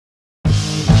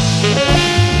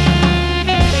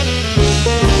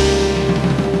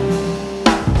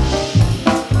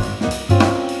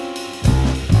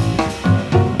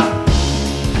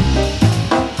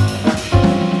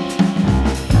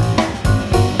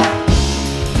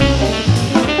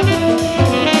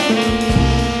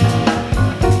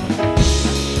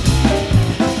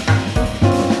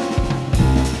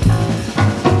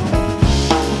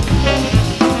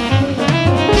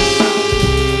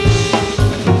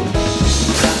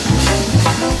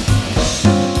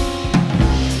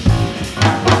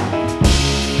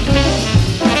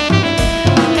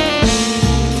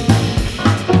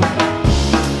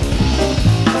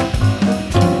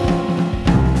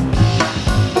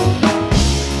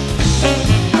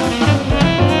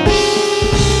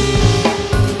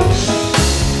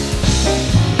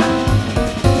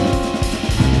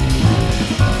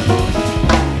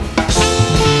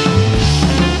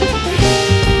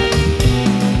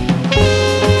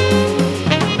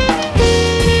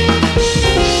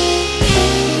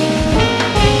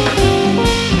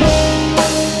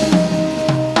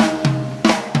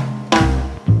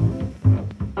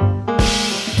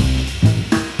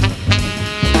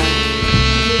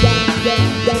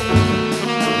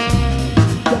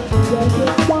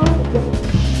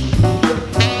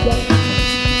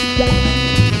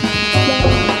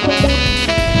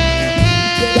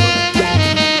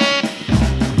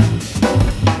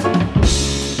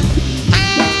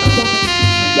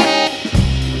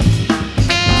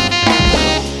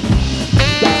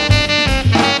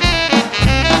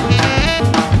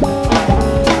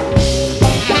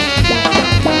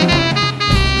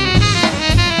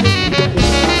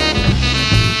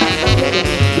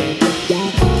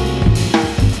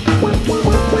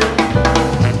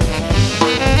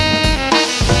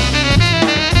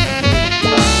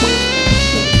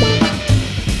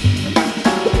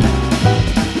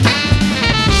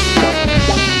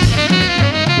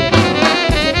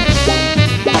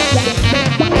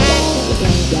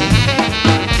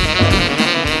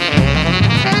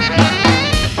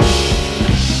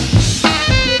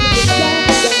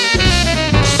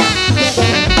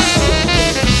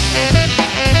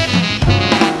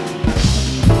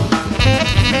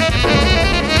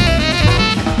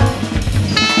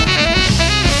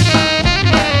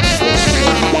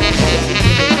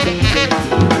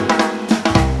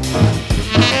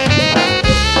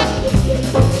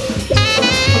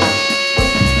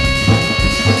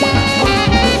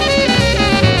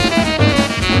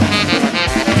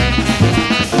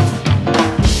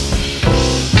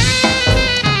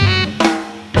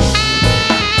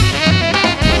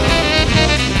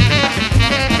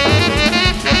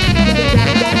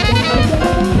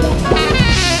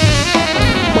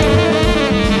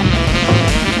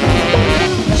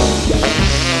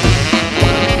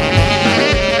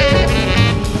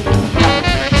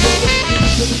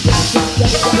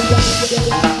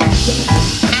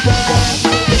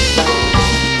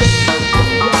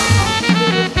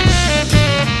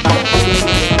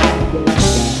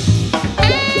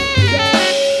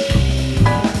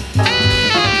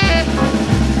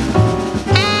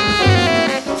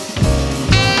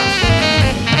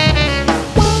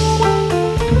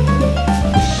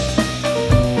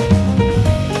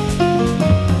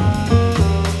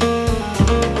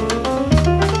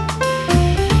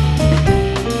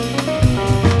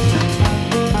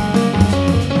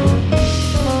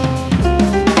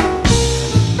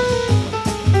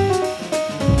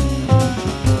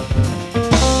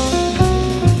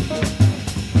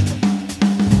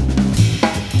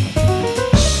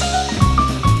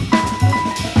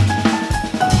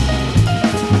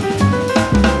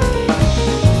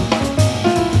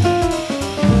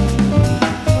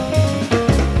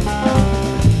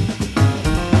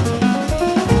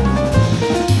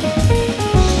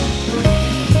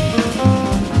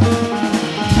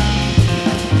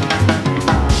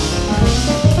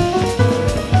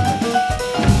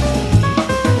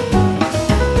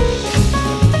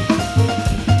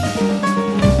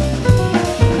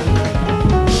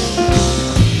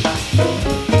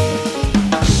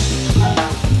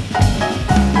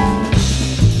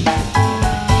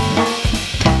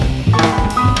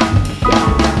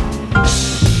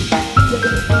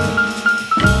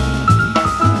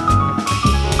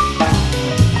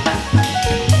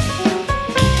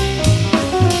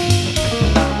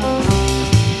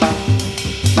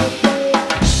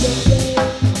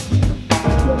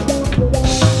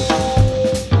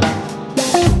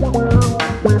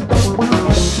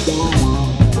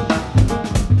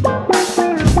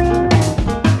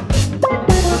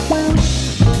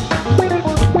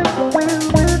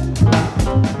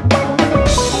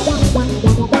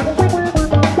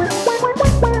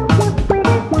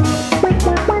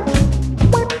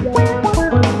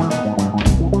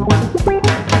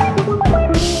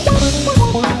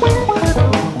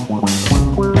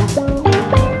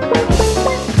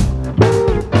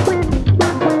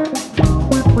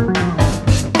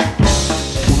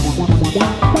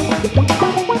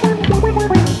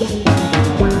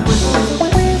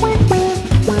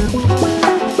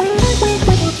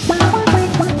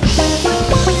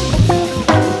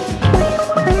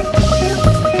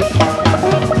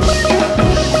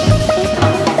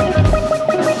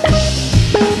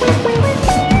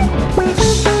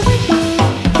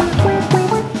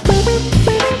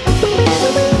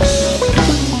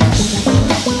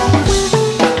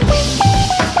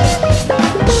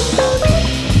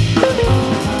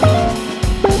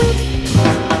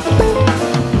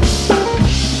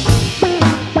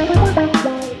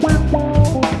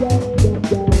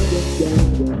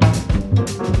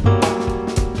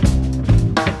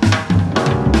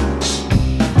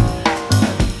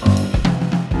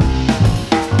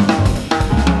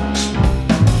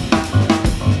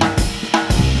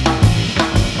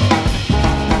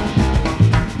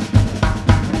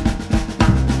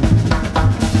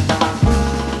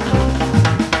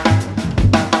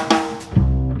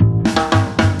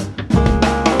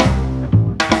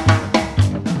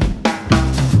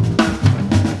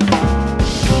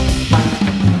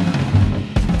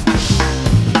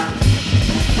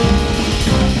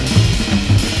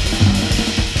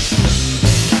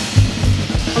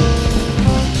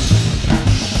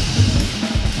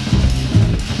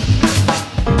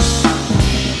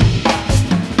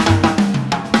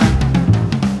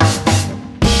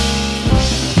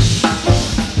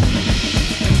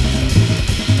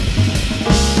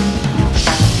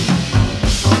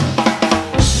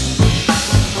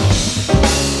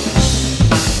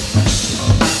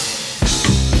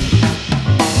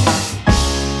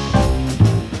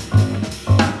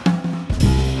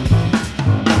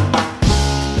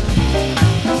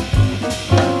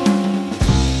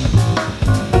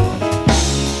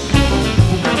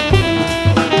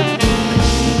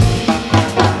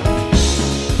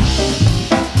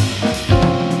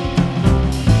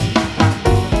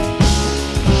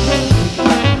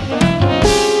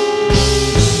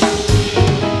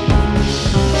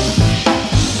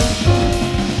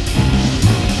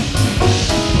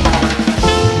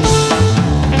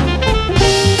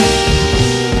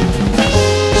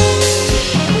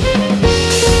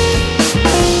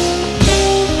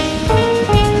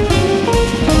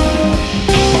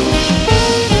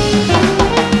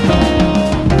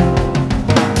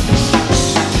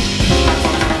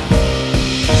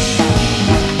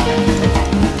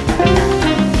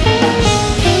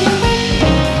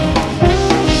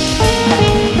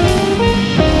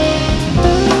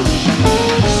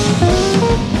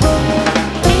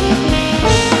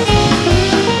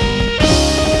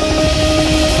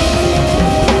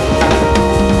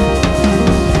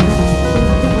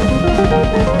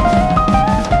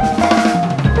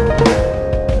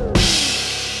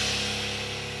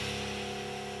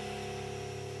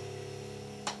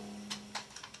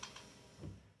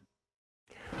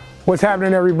What's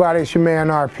happening, everybody? It's your man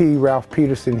RP, Ralph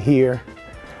Peterson here.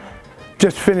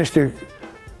 Just finished a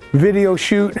video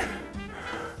shoot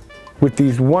with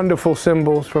these wonderful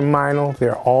cymbals from Meinl.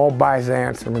 They're all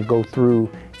Byzance. I'm going to go through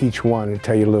each one and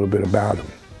tell you a little bit about them.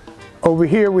 Over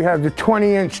here we have the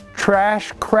 20-inch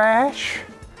Trash Crash.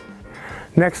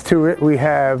 Next to it we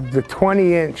have the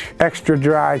 20-inch Extra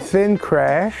Dry Thin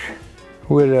Crash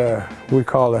with a, we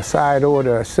call a side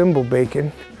order, a cymbal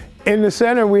bacon. In the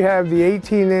center we have the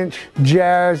 18-inch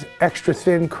Jazz Extra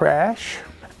Thin Crash.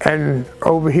 And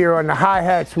over here on the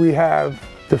hi-hats we have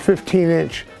the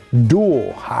 15-inch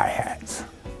dual hi-hats.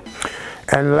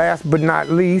 And last but not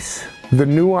least, the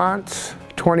Nuance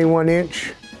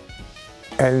 21-inch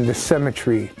and the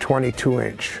Symmetry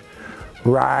 22-inch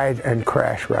ride and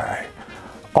crash ride.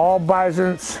 All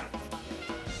Byzance.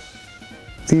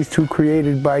 These two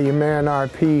created by your man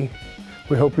RP.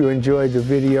 We hope you enjoyed the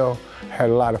video. Had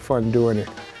a lot of fun doing it.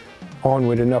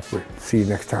 Onward and upward. See you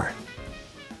next time.